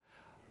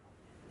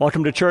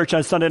Welcome to church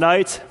on Sunday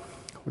nights.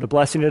 What a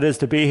blessing it is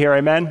to be here,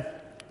 amen?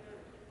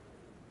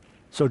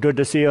 So good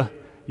to see you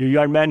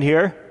young men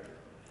here.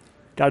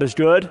 God is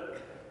good.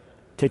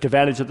 Take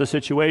advantage of the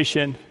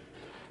situation.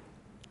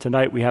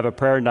 Tonight we have a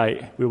prayer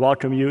night. We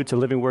welcome you to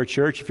Living Word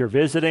Church. If you're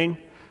visiting,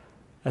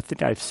 I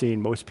think I've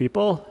seen most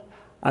people.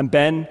 I'm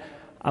Ben.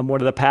 I'm one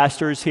of the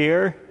pastors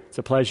here. It's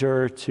a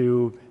pleasure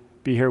to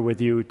be here with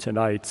you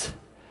tonight.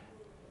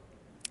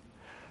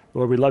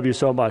 Lord, we love you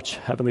so much,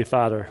 Heavenly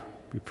Father.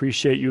 We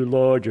appreciate you,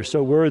 Lord. You're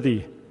so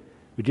worthy.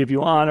 We give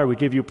you honor. We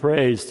give you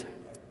praise.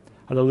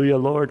 Hallelujah,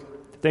 Lord.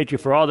 Thank you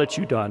for all that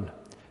you've done.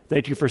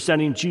 Thank you for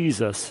sending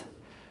Jesus.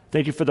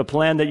 Thank you for the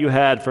plan that you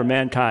had for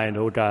mankind,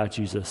 oh God,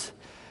 Jesus.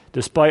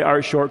 Despite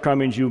our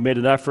shortcomings, you made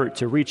an effort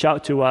to reach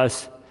out to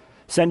us,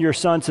 send your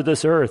Son to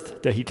this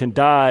earth that he can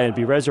die and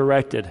be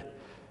resurrected,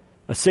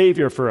 a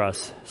Savior for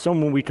us,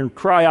 someone we can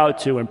cry out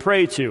to and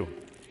pray to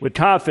with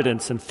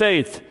confidence and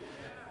faith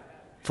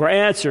for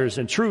answers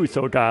and truth,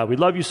 oh God. We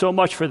love you so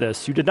much for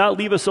this. You did not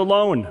leave us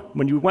alone.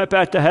 When you went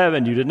back to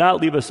heaven, you did not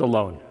leave us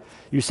alone.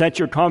 You sent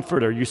your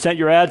comforter. You sent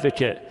your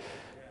advocate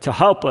to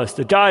help us,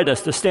 to guide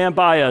us, to stand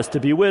by us, to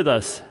be with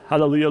us.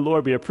 Hallelujah,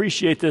 Lord. We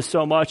appreciate this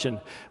so much,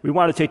 and we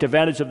want to take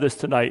advantage of this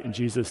tonight in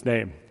Jesus'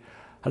 name.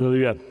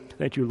 Hallelujah.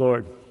 Thank you,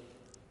 Lord.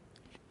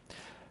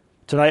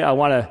 Tonight, I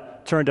want to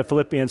turn to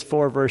Philippians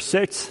 4, verse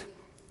 6,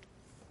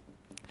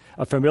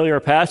 a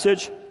familiar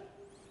passage.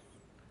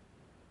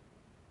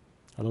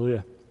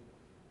 Hallelujah.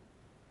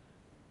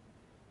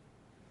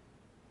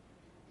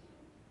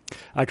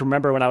 I can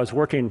remember when I was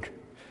working,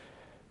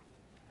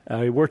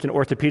 I worked in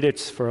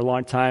orthopedics for a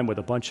long time with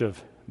a bunch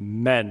of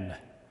men.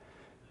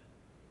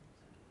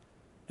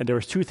 And there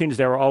was two things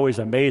they were always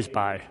amazed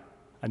by.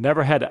 I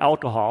never had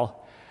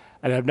alcohol,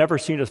 and I've never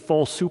seen a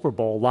full Super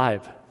Bowl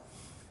live.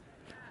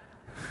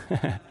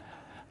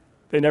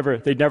 They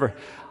never.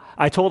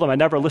 I told them I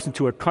never listened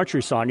to a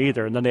country song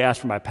either, and then they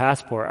asked for my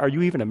passport. Are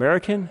you even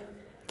American?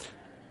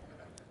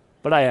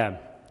 But I am.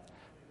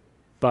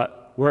 But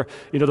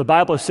the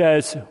Bible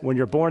says when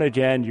you're born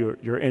again,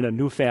 you're in a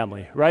new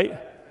family, right?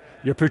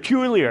 You're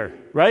peculiar,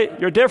 right?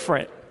 You're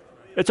different.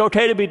 It's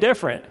okay to be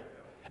different.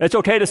 It's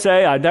okay to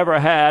say, I never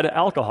had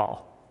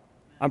alcohol.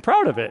 I'm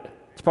proud of it.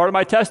 It's part of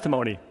my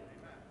testimony.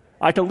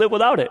 I can live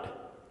without it.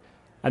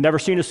 I've never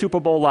seen a Super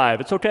Bowl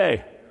live. It's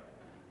okay.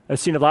 I've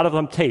seen a lot of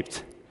them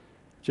taped.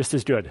 Just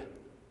as good.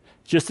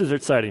 Just as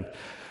exciting.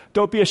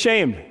 Don't be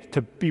ashamed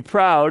to be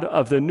proud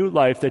of the new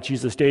life that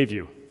Jesus gave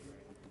you.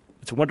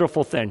 It's a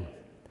wonderful thing.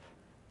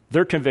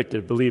 They're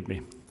convicted, believe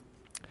me.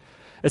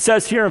 It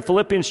says here in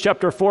Philippians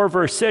chapter 4,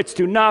 verse 6,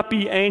 do not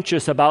be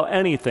anxious about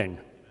anything,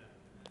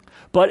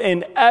 but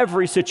in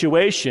every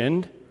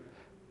situation,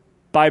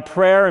 by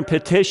prayer and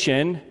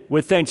petition,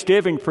 with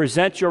thanksgiving,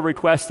 present your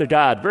requests to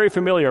God. Very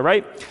familiar,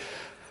 right?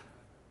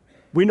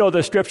 We know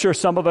the scripture.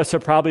 Some of us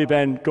have probably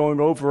been going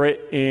over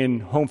it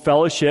in home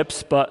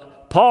fellowships,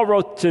 but Paul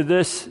wrote to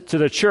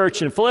the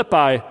church in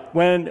Philippi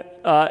when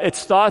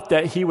it's thought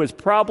that he was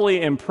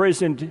probably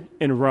imprisoned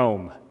in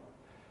Rome.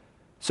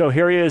 So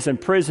here he is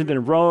imprisoned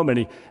in Rome,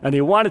 and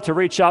he wanted to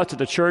reach out to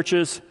the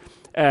churches.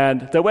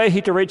 And the way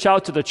he could reach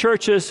out to the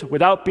churches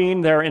without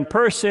being there in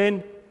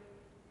person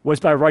was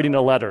by writing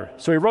a letter.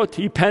 So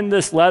he penned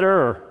this letter,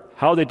 or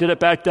how they did it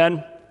back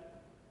then.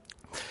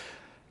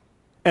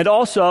 And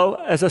also,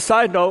 as a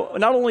side note,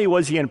 not only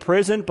was he in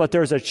prison, but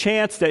there's a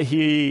chance that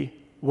he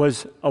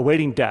was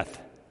awaiting death.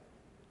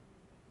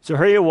 So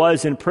here he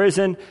was in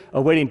prison,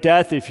 awaiting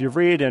death. If you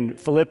read in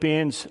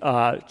Philippians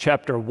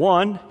chapter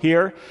 1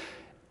 here,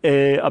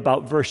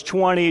 about verse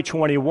 20,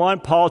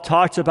 21, Paul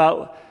talks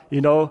about,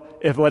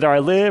 if whether I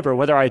live or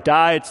whether I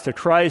die, it's to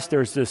Christ.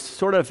 There's this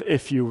sort of,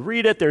 if you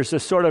read it, there's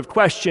this sort of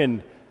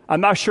question. I'm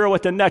not sure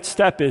what the next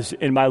step is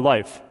in my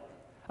life.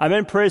 I'm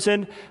in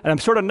prison, and I'm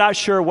sort of not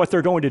sure what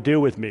they're going to do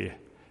with me.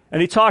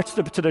 And he talks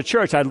to the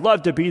church. I'd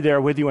love to be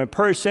there with you in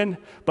person,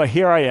 but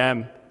here I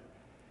am.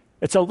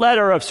 It's a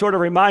letter of sort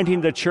of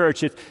reminding the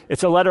church.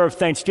 It's a letter of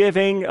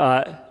thanksgiving.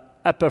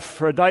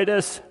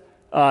 Epaphroditus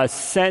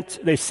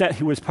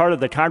he was part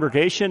of the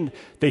congregation.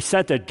 They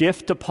sent a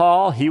gift to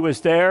Paul. He was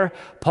there.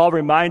 Paul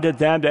reminded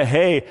them that,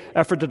 hey,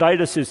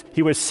 Epaphroditus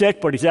he was sick,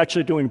 but he's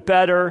actually doing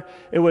better.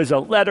 It was a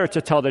letter to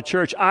tell the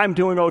church, I'm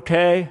doing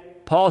okay.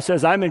 Paul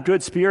says, I'm in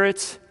good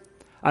spirits.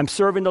 I'm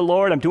serving the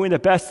Lord. I'm doing the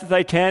best that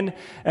I can.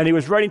 And he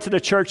was writing to the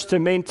church to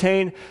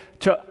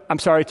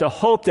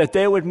hope that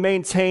they would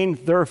maintain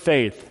their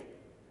faith.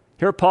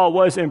 Here Paul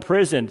was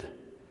imprisoned.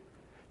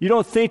 You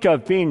don't think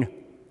of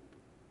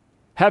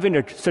having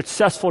a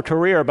successful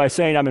career by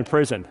saying I'm in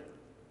prison.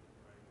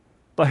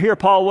 But here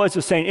Paul was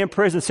just saying in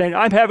prison, saying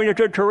I'm having a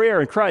good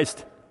career in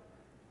Christ.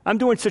 I'm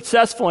doing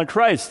successful in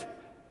Christ.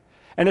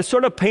 And it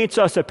sort of paints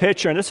us a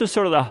picture, and this is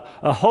sort of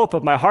a hope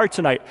of my heart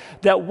tonight,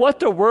 that what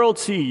the world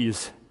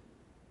sees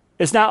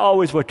is not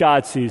always what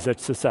God sees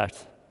as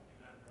success.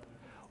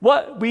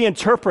 What we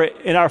interpret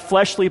in our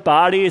fleshly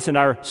bodies and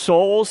our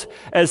souls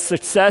as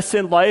success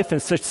in life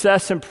and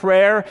success in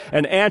prayer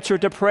and answer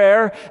to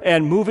prayer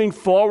and moving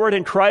forward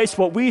in Christ,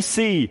 what we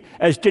see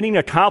as getting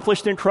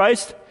accomplished in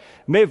Christ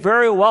may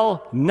very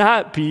well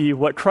not be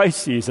what Christ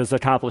sees as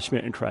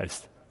accomplishment in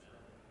Christ.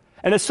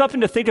 And it's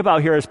something to think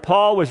about here as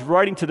Paul was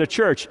writing to the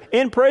church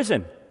in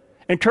prison,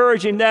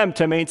 encouraging them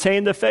to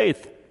maintain the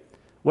faith.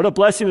 What a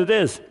blessing it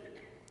is.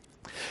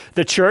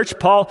 The church,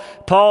 Paul,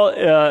 for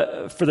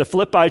the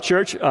Philippi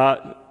church,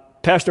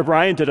 Pastor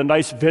Brian did a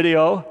nice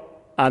video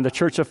on the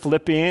Church of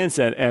Philippians,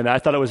 and I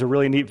thought it was a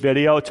really neat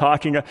video,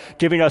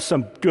 giving us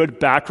some good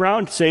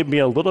background. Saved me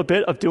a little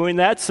bit of doing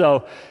that.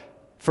 So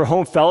for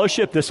Home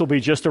Fellowship, this will be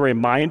just a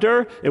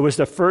reminder. It was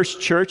the first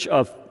church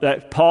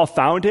that Paul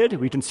founded.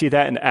 We can see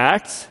that in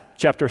Acts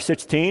chapter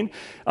 16.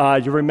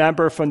 You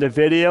remember from the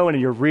video and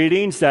in your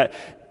readings that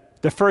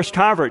the first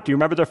convert, do you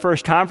remember the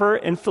first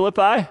convert in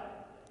Philippi?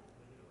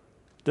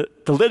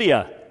 The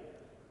Lydia.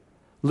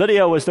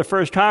 Lydia was the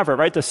first convert,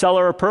 right? The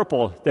seller of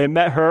purple. They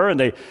met her and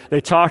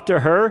they talked to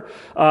her.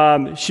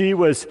 She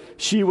was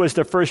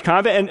the first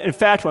convert. And in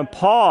fact, when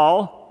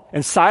Paul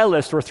and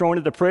Silas were thrown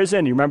into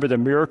prison, you remember the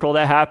miracle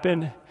that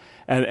happened?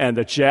 And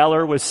the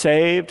jailer was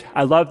saved.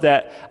 I love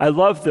that. I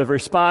love the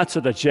response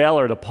of the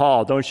jailer to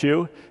Paul, don't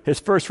you? His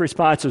first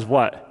response is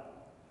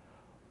what?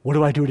 What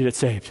do I do to get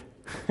saved?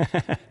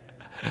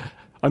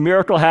 A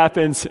miracle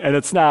happens, and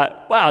it's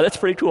not, wow, that's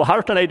pretty cool.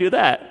 How can I do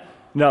that?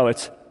 No,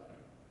 it's,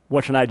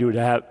 what can I do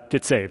to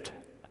get saved?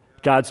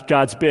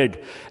 God's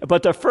big.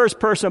 But the first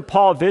person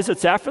Paul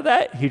visits after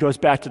that, he goes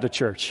back to the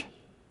church.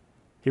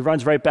 He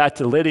runs right back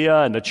to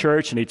Lydia and the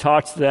church, and he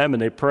talks to them,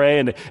 and they pray,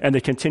 and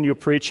they continue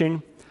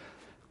preaching.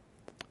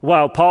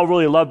 Wow, Paul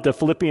really loved the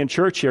Philippian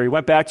church here. He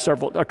went back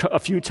a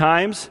few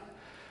times.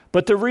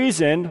 But the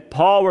reason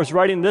Paul was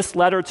writing this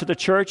letter to the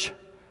church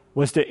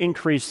was to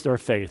increase their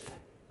faith.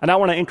 And I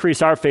want to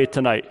increase our faith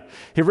tonight.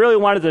 He really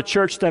wanted the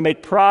church to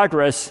make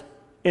progress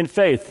in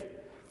faith.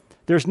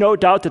 There's no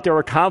doubt that there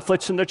were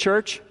conflicts in the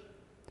church.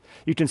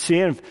 You can see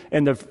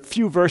in the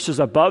few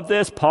verses above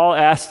this,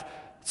 Paul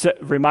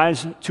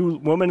reminds two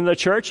women in the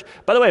church.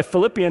 By the way,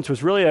 Philippians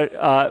was really,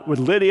 with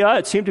Lydia,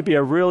 it seemed to be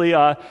a really,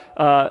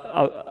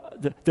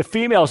 the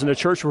females in the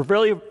church were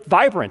really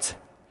vibrant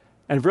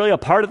and really a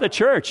part of the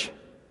church.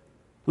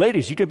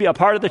 Ladies, you can be a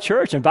part of the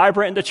church and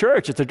vibrant in the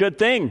church. It's a good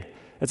thing.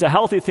 It's a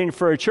healthy thing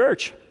for a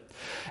church.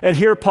 And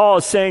here Paul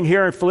is saying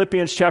here in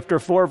Philippians chapter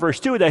 4, verse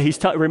 2, that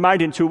he's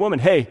reminding two women,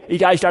 hey, you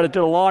guys got to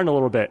get along a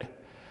little bit.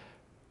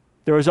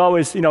 There was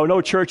always,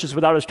 no churches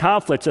without its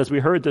conflicts, as we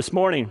heard this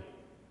morning.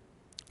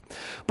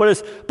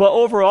 But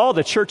overall,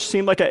 the church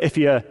seemed like, if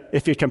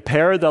you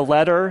compare the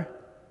letter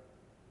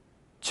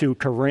to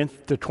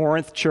the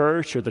Corinth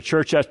church or the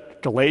church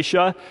at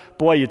Galatia,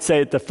 boy, you'd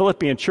say the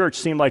Philippian church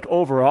seemed like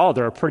overall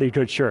they're a pretty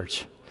good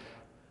church.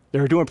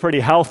 They're doing pretty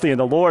healthy in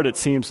the Lord, it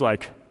seems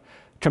like,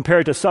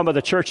 compared to some of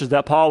the churches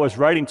that Paul was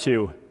writing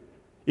to,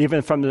 even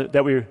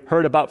that we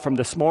heard about from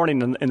this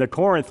morning in the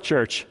Corinth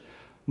church.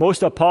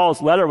 Most of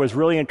Paul's letter was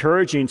really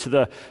encouraging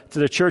to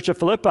the church of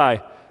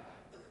Philippi.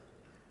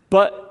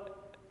 But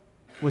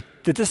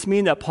did this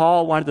mean that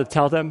Paul wanted to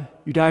tell them,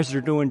 you guys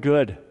are doing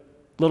good?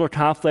 Little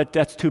conflict,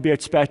 that's to be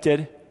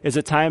expected. Is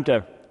it time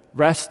to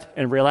rest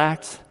and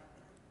relax?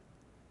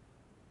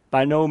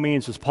 By no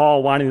means was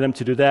Paul wanting them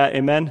to do that.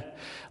 Amen?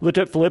 Look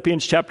at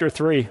Philippians chapter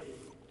 3.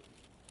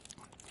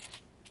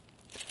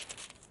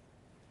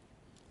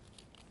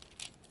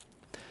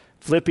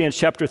 Philippians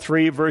chapter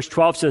 3, verse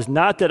 12 says,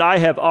 not that I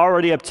have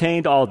already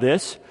obtained all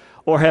this,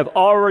 or have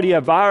already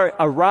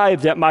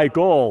arrived at my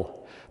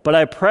goal, but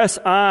I press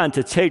on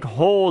to take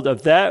hold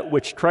of that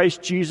which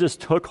Christ Jesus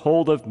took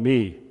hold of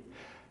me.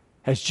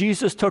 Has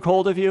Jesus took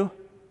hold of you?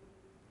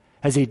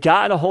 Has he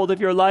gotten a hold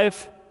of your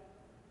life?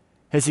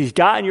 Has he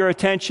gotten your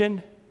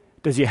attention?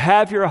 Does he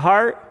have your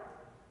heart?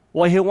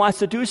 Well, he wants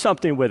to do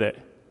something with it.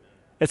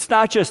 It's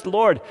not just,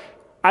 Lord,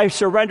 I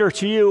surrender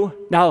to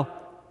you. Now,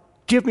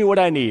 give me what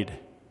I need.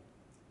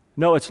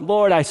 No, it's,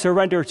 Lord, I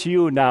surrender to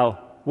you. Now,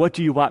 what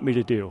do you want me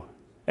to do?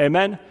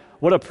 Amen?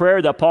 What a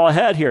prayer that Paul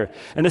had here.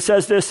 And it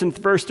says this in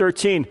verse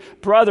 13,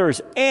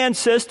 brothers and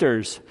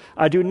sisters,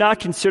 I do not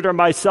consider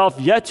myself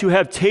yet to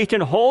have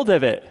taken hold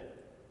of it.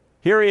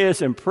 Here he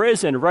is in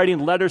prison writing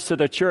letters to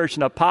the church,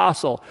 an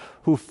apostle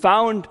who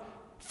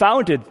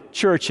founded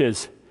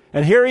churches.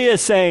 And here he is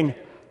saying,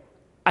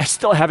 I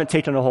still haven't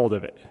taken a hold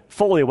of it,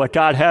 fully what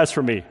God has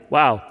for me.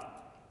 Wow.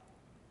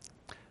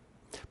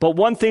 But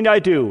one thing I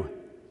do,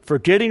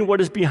 forgetting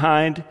what is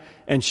behind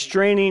and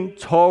straining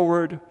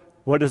toward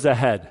what is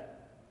ahead.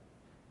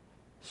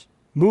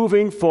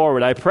 Moving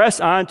forward, I press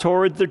on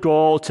toward the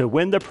goal to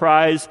win the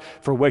prize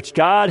for which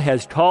God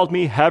has called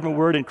me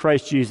heavenward in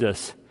Christ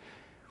Jesus.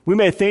 We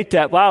may think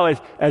that, wow,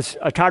 as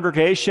a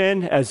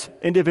congregation, as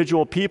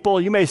individual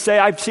people, you may say,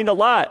 I've seen a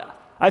lot.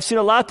 I've seen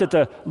a lot that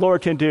the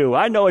Lord can do.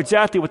 I know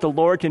exactly what the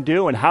Lord can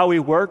do and how he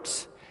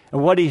works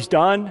and what he's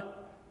done.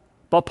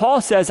 But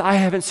Paul says, I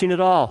haven't seen it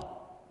all.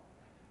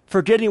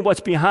 Forgetting what's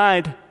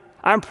behind,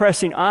 I'm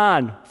pressing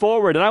on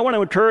forward. And I want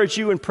to encourage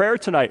you in prayer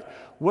tonight.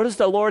 What does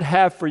the Lord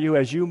have for you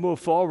as you move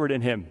forward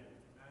in him?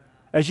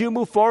 As you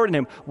move forward in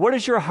him, what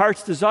is your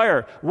heart's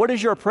desire? What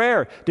is your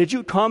prayer? Did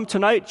you come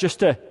tonight just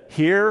to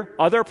hear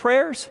other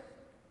prayers?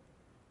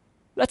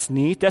 That's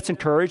neat. That's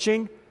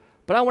encouraging.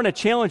 But I want to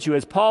challenge you,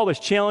 as Paul was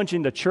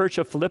challenging the church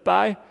of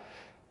Philippi,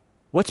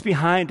 what's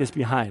behind is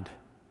behind.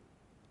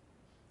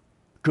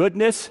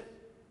 Goodness,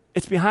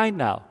 it's behind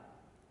now.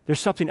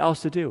 There's something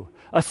else to do.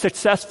 A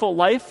successful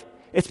life,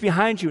 it's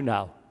behind you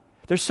now.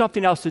 There's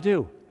something else to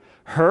do.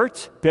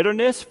 Hurt,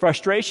 bitterness,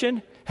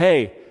 frustration,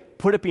 hey,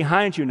 put it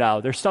behind you now.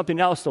 There's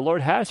something else the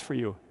Lord has for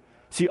you.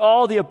 See,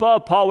 all the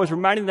above, Paul was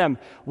reminding them,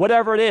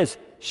 whatever it is,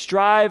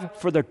 strive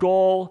for the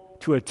goal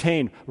to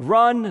attain.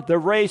 Run the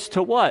race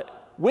to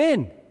what?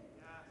 Win.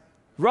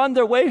 Run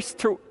the race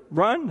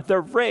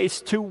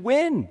to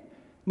win.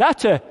 Not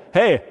to,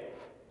 hey,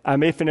 I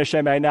may finish,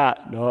 I may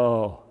not.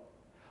 No.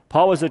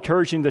 Paul was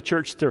encouraging the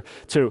church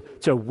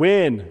to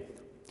win.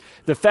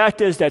 The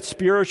fact is that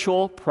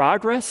spiritual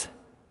progress,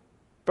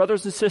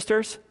 brothers and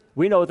sisters,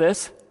 we know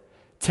this,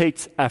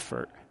 takes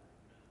effort.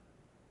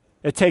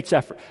 It takes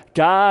effort.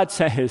 God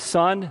sent his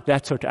son,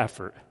 that took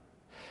effort.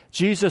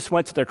 Jesus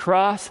went to the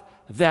cross,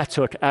 that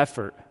took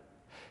effort.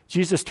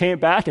 Jesus came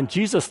back and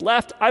Jesus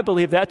left. I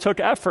believe that took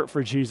effort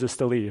for Jesus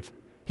to leave.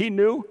 He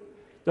knew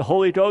the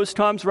Holy Ghost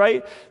comes,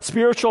 right?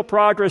 Spiritual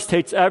progress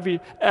takes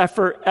every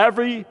effort.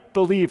 Every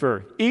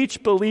believer,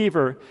 each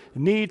believer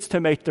needs to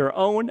make their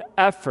own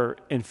effort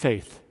in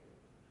faith.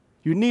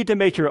 You need to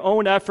make your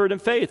own effort in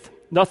faith.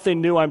 Nothing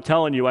new, I'm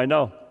telling you, I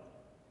know.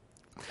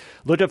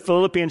 Look at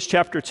Philippians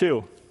chapter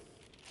 2.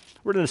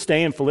 We're going to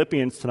stay in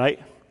Philippians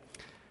tonight.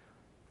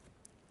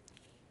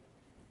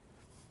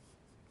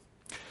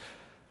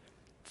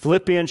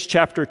 Philippians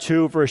chapter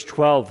 2, verse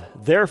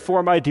 12.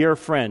 Therefore, my dear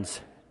friends,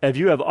 as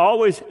you have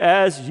always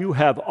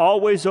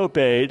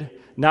obeyed,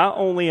 not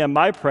only in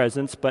my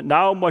presence, but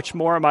now much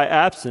more in my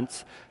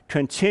absence,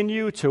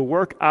 continue to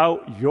work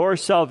out your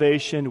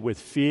salvation with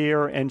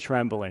fear and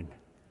trembling.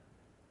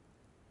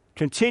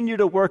 Continue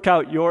to work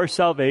out your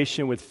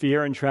salvation with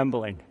fear and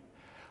trembling.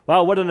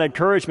 Wow, what an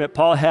encouragement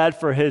Paul had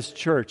for his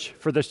church,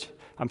 for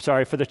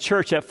the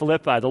church at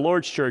Philippi, the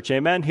Lord's church.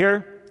 Amen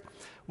here?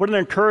 What an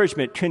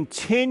encouragement.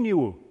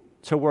 Continue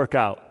to work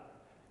out.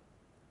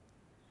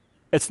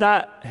 It's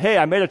not, hey,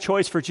 I made a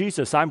choice for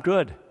Jesus, I'm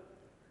good.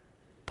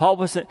 Paul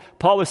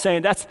was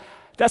saying that's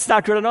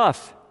not good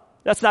enough.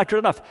 That's not good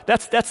enough.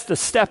 That's the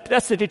step,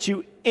 that's to get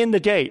you in the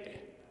gate.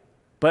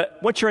 But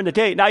once you're in the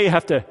gate, now you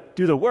have to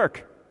do the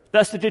work.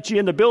 That's to get you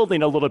in the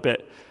building a little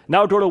bit.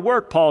 Now go to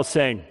work, Paul's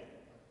saying.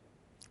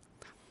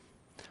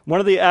 One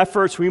of the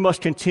efforts we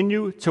must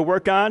continue to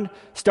work on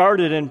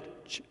started in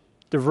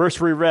the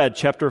verse we read,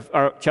 chapter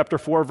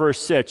 4, verse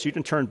 6. You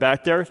can turn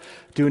back there.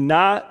 Do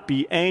not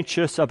be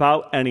anxious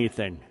about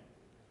anything,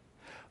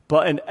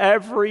 but in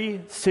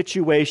every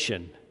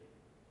situation,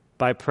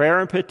 by prayer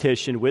and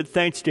petition, with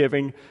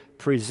thanksgiving,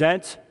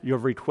 present your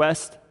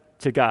request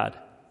to God.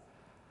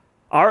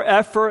 Our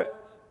effort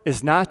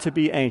is not to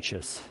be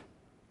anxious.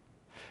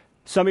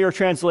 Some of your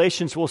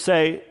translations will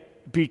say,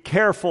 be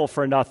careful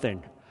for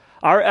nothing.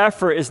 Our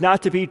effort is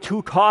not to be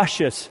too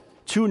cautious,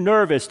 too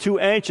nervous, too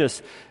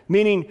anxious,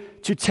 meaning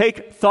to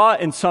take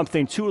thought in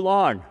something too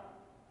long.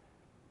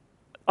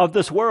 Of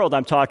this world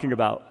I'm talking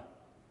about.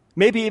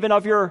 Maybe even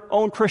of your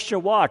own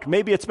Christian walk.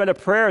 Maybe it's been a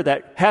prayer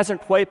that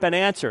hasn't quite been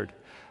answered.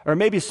 Or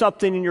maybe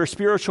something in your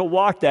spiritual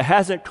walk that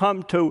hasn't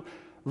come to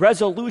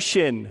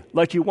resolution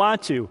like you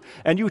want to.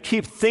 And you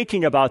keep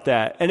thinking about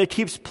that. And it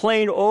keeps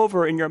playing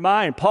over in your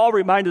mind. Paul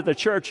reminded the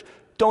church,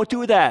 don't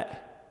do that.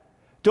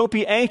 Don't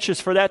be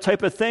anxious for that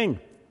type of thing.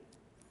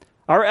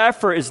 Our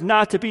effort is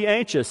not to be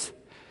anxious.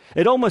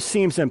 It almost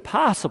seems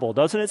impossible,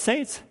 doesn't it,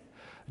 saints?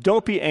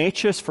 Don't be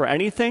anxious for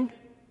anything.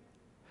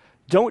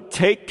 Don't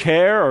take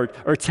care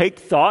or take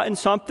thought in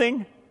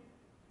something.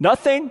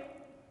 Nothing?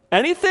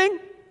 Anything?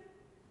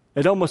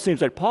 It almost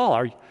seems like,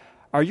 Paul,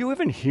 are you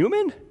even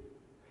human? Do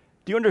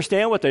you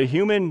understand what the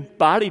human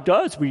body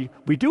does? We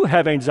do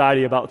have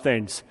anxiety about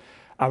things.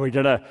 Are we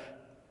going to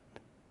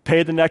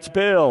pay the next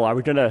bill? Are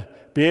we going to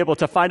be able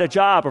to find a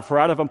job if we're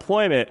out of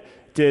employment?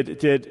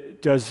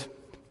 Does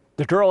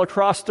the girl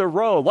across the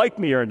row like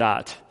me or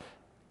not?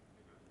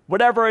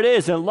 Whatever it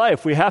is in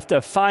life, we have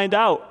to find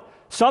out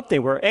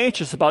something. We're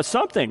anxious about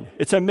something.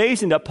 It's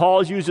amazing that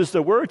Paul uses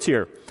the words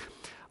here.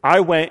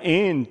 I went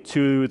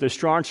into the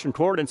Strong's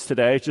Concordance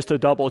today just to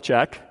double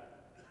check,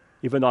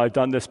 even though I've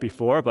done this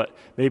before, but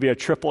maybe a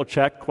triple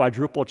check,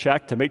 quadruple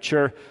check to make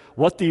sure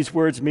what these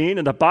words mean.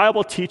 And the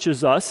Bible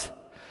teaches us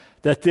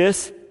that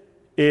this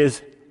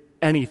is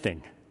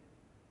anything.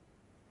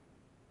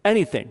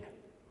 Anything.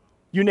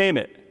 You name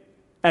it.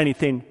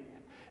 Anything.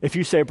 If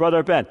you say,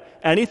 Brother Ben,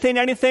 anything.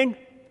 Everything.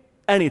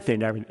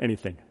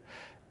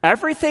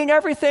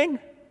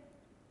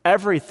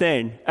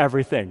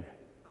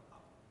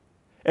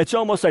 It's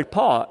almost like,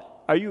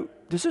 Paul,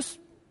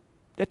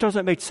 that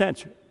doesn't make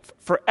sense.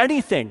 For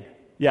anything,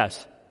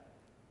 yes.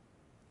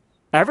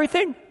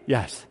 Everything?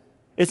 Yes.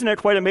 Isn't it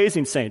quite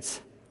amazing,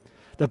 saints?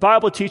 The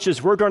Bible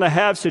teaches we're going to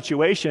have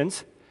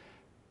situations.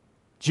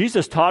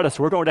 Jesus taught us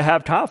we're going to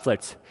have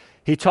conflicts.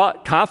 He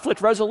taught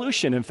conflict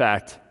resolution, in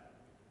fact.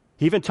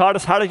 He even taught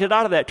us how to get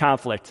out of that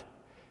conflict.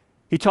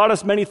 He taught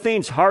us many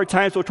things. Hard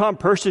times will come.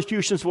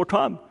 Persecutions will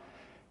come.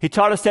 He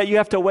taught us that you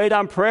have to wait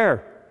on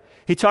prayer.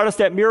 He taught us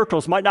that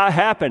miracles might not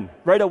happen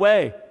right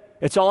away.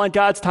 It's all in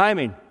God's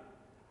timing.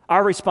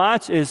 Our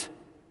response is,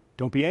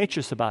 don't be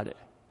anxious about it.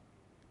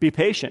 Be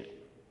patient.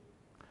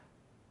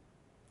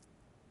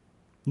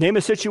 Name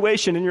a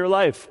situation in your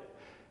life.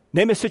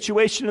 Name a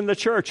situation in the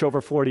church over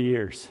 40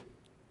 years,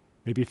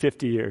 maybe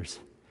 50 years.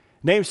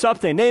 Name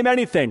something. Name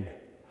anything.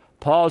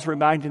 Paul's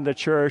reminding the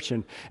church,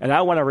 and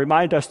I want to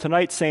remind us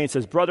tonight, saints,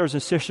 as brothers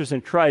and sisters in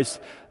Christ,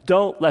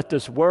 don't let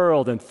this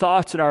world and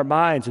thoughts in our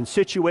minds and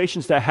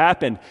situations that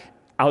happen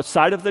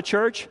outside of the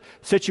church,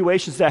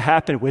 situations that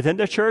happen within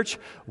the church,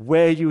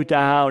 weigh you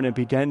down and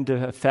begin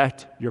to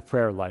affect your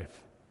prayer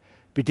life.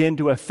 Begin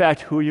to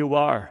affect who you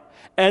are.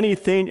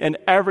 Anything and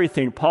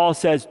everything, Paul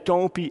says,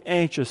 don't be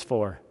anxious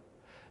for.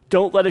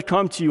 Don't let it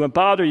come to you and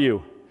bother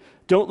you.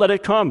 Don't let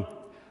it come.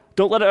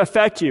 Don't let it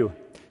affect you.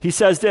 He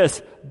says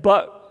this,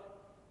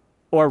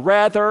 or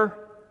rather,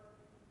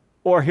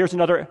 or here's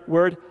another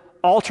word,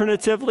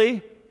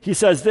 alternatively, he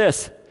says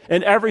this,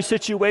 in every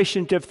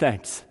situation, give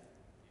thanks.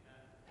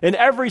 In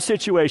every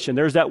situation,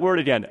 there's that word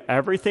again,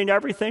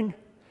 everything?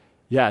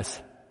 Yes.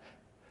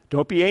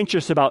 Don't be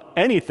anxious about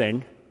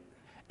anything,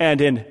 and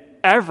in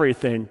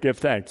everything, give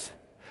thanks.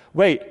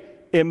 Wait,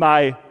 in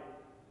my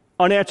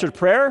unanswered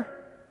prayer,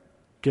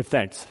 give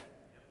thanks.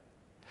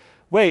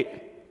 Wait,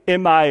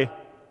 in my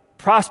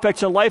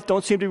prospects in life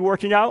don't seem to be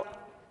working out,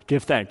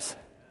 give thanks.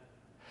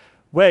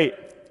 Wait,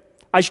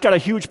 I just got a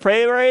huge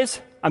pay raise,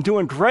 I'm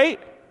doing great,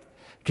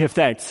 give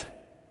thanks.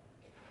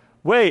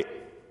 Wait,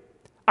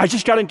 I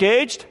just got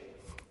engaged,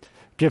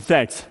 give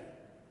thanks.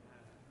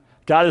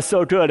 God is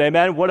so good,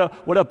 amen?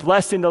 What a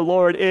blessing the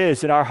Lord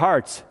is in our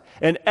hearts.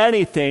 In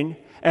anything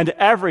and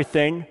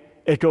everything,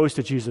 it goes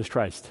to Jesus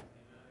Christ.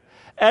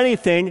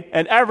 Anything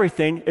and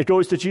everything, it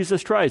goes to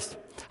Jesus Christ.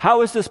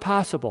 How is this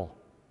possible?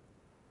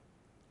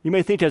 You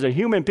may think as a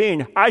human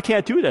being, I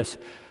can't do this.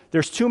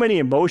 There's too many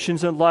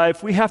emotions in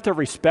life. We have to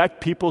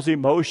respect people's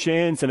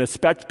emotions and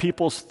respect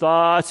people's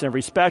thoughts and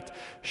respect.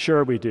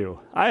 Sure we do.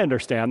 I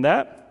understand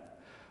that.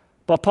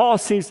 But Paul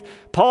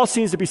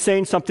seems to be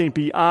saying something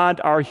beyond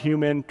our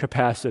human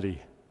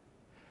capacity.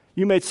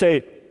 You may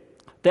say,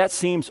 that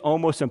seems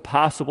almost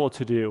impossible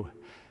to do.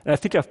 And I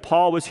think if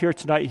Paul was here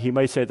tonight, he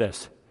might say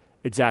this,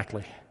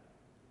 exactly.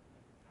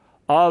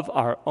 Of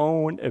our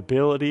own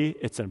ability,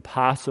 it's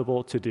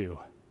impossible to do.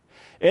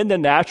 In the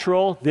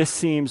natural, this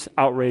seems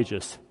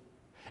outrageous.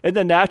 In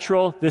the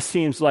natural, this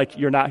seems like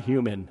you're not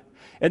human.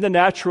 In the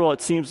natural,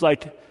 it seems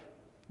like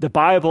the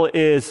Bible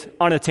is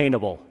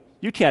unattainable.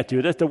 You can't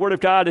do this. The Word of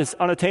God is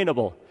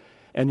unattainable.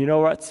 And you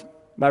know what,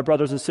 my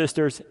brothers and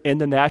sisters? In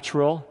the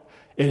natural,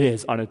 it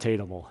is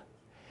unattainable.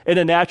 In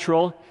the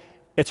natural,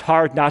 it's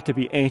hard not to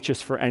be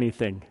anxious for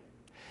anything.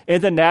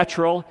 In the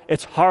natural,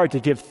 it's hard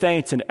to give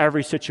thanks in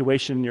every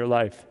situation in your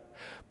life.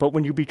 But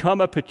when you become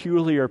a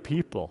peculiar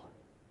people,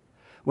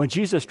 when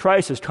Jesus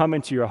Christ has come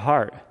into your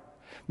heart,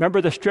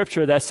 remember the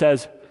scripture that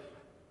says,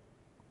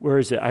 where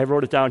is it? I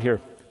wrote it down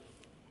here.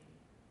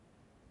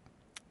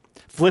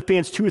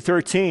 Philippians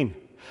 2:13.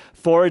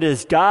 For it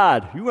is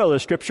God, you know the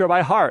scripture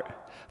by heart.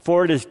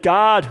 For it is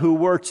God who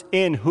works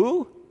in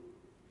who?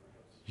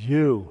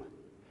 You.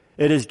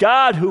 It is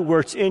God who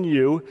works in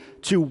you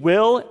to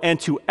will and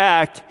to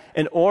act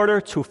in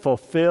order to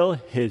fulfill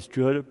his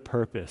good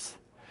purpose.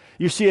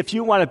 You see, if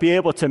you want to be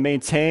able to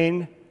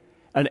maintain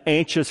an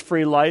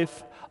anxious-free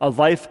life, a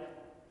life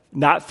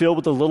not filled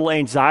with a little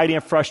anxiety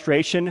and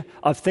frustration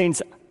of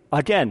things,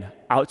 again,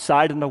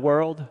 outside in the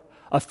world,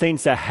 of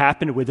things that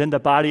happen within the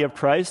body of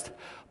Christ,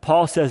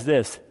 Paul says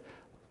this,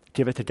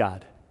 give it to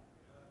God.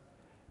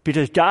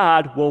 Because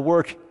God will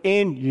work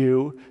in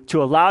you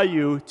to allow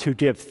you to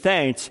give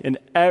thanks in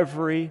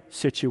every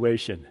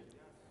situation.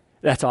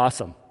 That's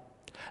awesome.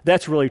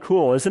 That's really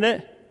cool, isn't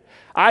it?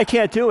 I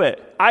can't do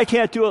it. I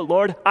can't do it,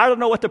 Lord. I don't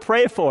know what to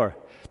pray for.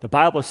 The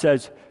Bible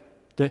says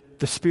that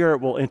the Spirit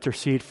will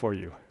intercede for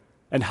you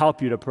and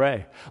help you to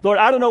pray. Lord,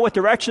 I don't know what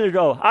direction to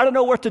go. I don't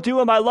know what to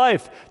do in my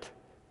life.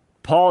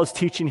 Paul is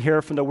teaching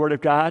here from the Word of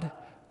God.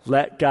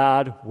 Let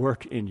God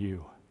work in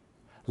you.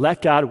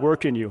 Let God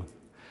work in you.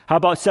 How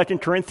about 2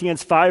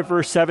 Corinthians 5,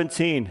 verse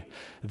 17?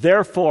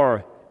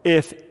 Therefore,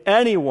 if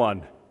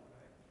anyone,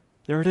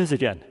 there it is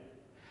again,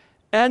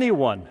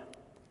 anyone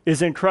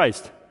is in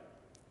Christ,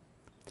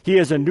 he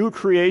is a new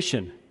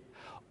creation.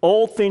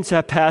 Old things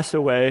have passed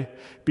away.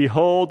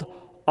 Behold,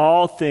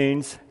 all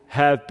things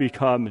have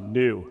become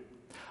new.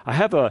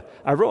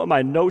 I wrote in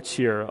my notes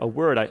here a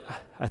word.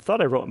 I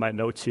thought I wrote in my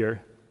notes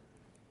here.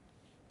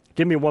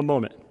 Give me one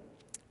moment.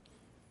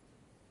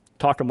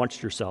 Talk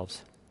amongst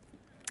yourselves.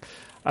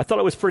 I thought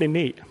it was pretty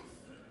neat.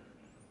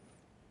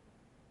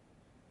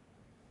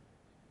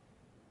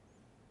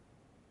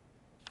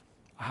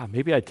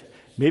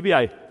 Maybe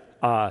I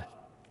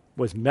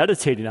was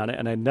meditating on it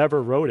and I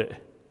never wrote it.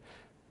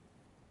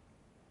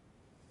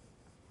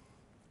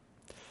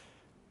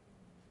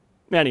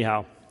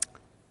 Anyhow,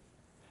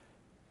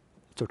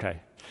 it's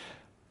okay.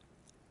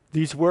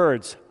 These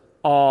words,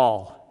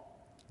 all,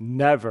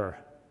 never,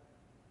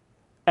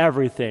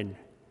 everything,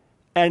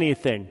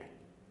 anything.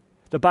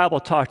 The Bible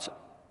talks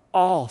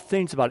all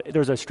things about it.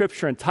 There's a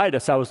scripture in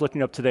Titus I was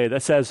looking up today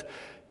that says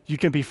you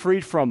can be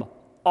freed from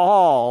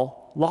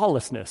all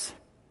lawlessness,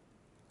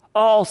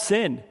 all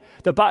sin.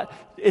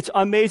 It's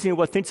amazing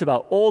what it thinks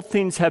about. Old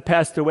things have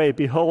passed away.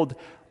 Behold,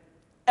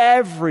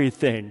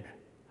 everything,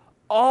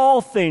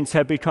 all things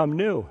have become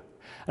new.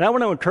 And I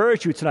want to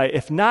encourage you tonight,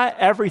 if not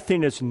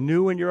everything is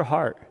new in your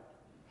heart,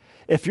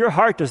 if your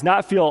heart does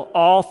not feel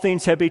all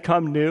things have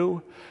become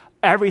new,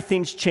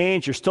 everything's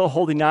changed, you're still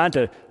holding on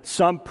to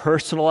some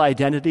personal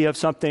identity of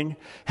something,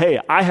 hey,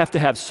 I have to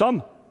have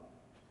some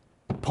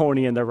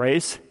pony in the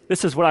race.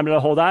 This is what I'm going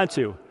to hold on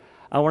to.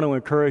 I want to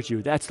encourage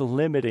you, that's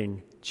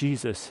limiting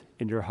Jesus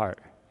in your heart.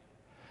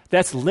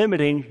 That's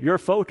limiting your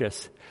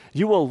focus.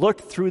 You will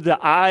look through the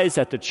eyes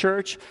at the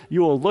church.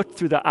 You will look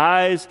through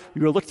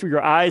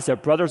your eyes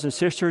at brothers and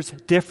sisters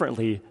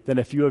differently than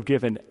if you have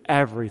given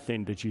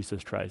everything to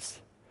Jesus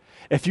Christ.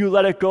 If you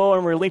let it go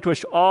and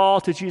relinquish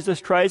all to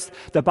Jesus Christ,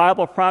 the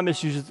Bible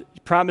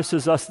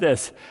promises us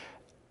this: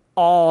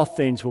 all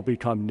things will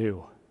become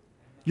new.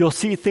 You'll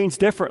see things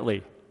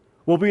differently.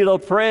 We'll be able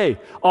to pray.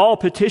 All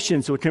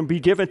petitions can be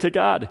given to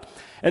God.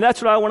 And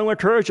that's what I want to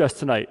encourage us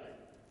tonight.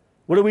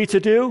 What are we to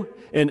do?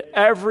 In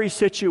every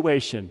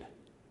situation,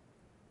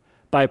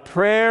 by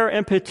prayer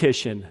and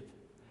petition,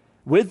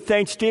 with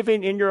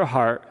thanksgiving in your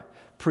heart,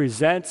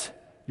 present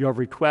your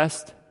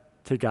request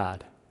to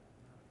God.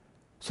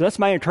 So that's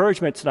my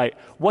encouragement tonight.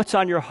 What's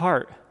on your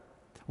heart?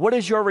 What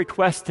is your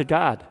request to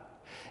God?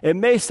 It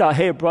may sound,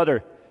 hey,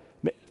 brother,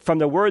 from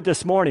the word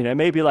this morning, it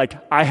may be like,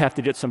 I have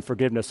to get some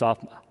forgiveness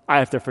off. I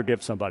have to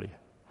forgive somebody.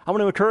 I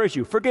want to encourage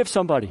you, forgive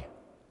somebody.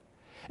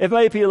 It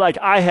might be like,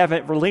 I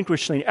haven't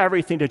relinquished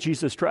everything to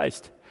Jesus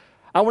Christ.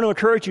 I want to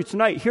encourage you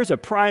tonight, here's a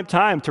prime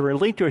time to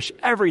relinquish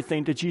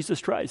everything to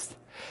Jesus Christ.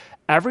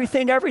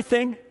 Everything.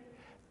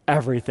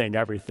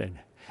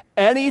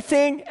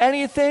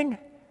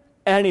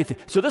 Anything.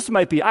 So this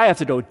might be, I have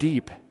to go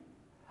deep.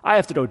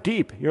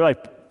 You're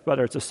like,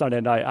 brother, it's a Sunday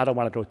night. I don't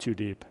want to go too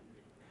deep.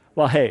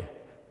 Well, hey,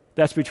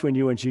 that's between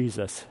you and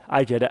Jesus.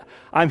 I get it.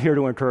 I'm here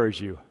to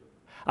encourage you.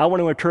 I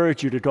want to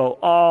encourage you to go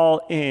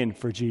all in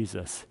for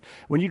Jesus.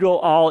 When you go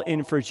all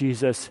in for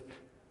Jesus,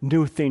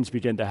 new things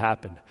begin to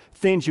happen.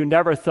 Things you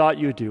never thought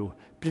you'd do.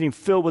 Being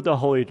filled with the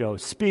Holy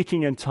Ghost,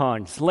 speaking in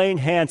tongues, laying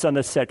hands on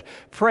the sick,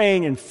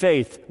 praying in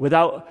faith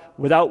without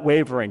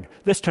wavering.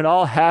 This can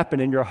all happen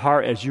in your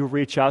heart as you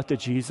reach out to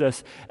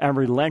Jesus and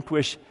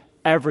relinquish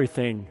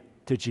everything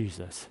to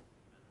Jesus.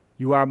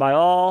 You are my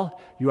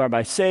all. You are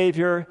my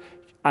Savior.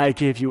 I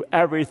give you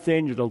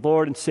everything. You're the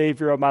Lord and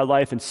Savior of my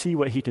life, and see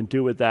what he can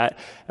do with that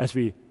as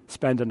we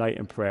spend the night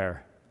in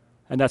prayer.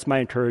 And that's my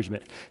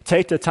encouragement.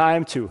 Take the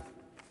time to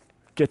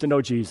get to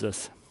know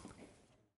Jesus.